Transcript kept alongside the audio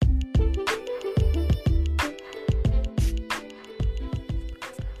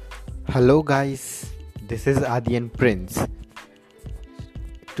Hello guys, this is Adian Prince.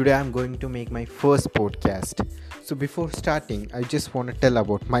 Today I'm going to make my first podcast. So before starting, I just want to tell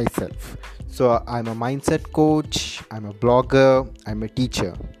about myself. So I'm a mindset coach, I'm a blogger, I'm a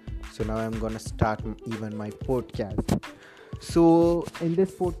teacher. So now I'm going to start even my podcast. So in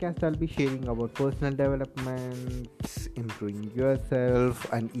this podcast I'll be sharing about personal development, improving yourself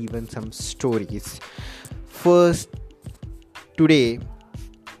and even some stories. First today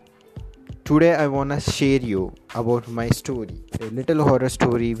Today I wanna share you about my story, a little horror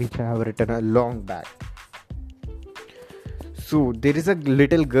story which I have written a long back. So there is a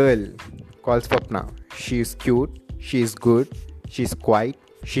little girl called Swapna. She is cute, she is good, she is quiet,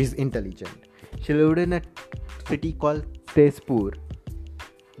 she is intelligent. She lived in a city called Tezpur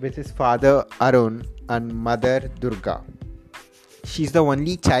with his father Arun and mother Durga. She's the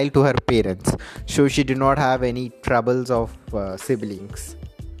only child to her parents, so she did not have any troubles of siblings.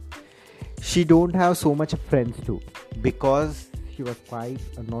 She don't have so much friends too because she was quiet,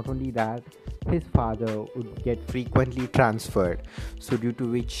 and not only that, his father would get frequently transferred, so due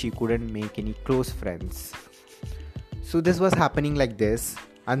to which she couldn't make any close friends. So this was happening like this,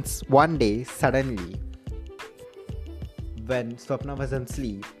 and one day suddenly when Swapna was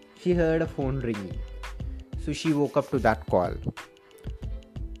asleep, she heard a phone ringing. So she woke up to that call.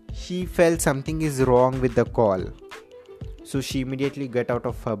 She felt something is wrong with the call. So she immediately got out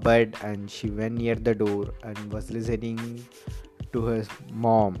of her bed and she went near the door and was listening to her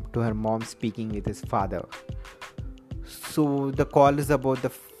mom speaking with his father. So the call is about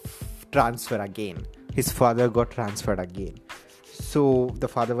the transfer again. His father got transferred again. So the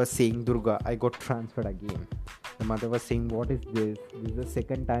father was saying, Durga, I got transferred again. The mother was saying, what is this? This is the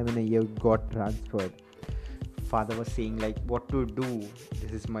second time in a year you got transferred. Father was saying like, what to do?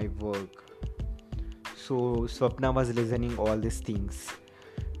 This is my work. So Swapna was listening all these things.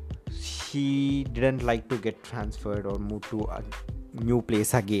 She didn't like to get transferred or move to a new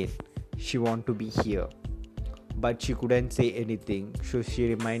place again. She wanted to be here, but she couldn't say anything, so she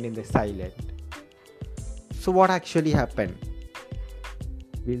remained in the silent. So what actually happened?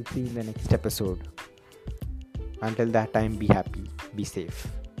 We'll see in the next episode. Until that time, be happy, be safe.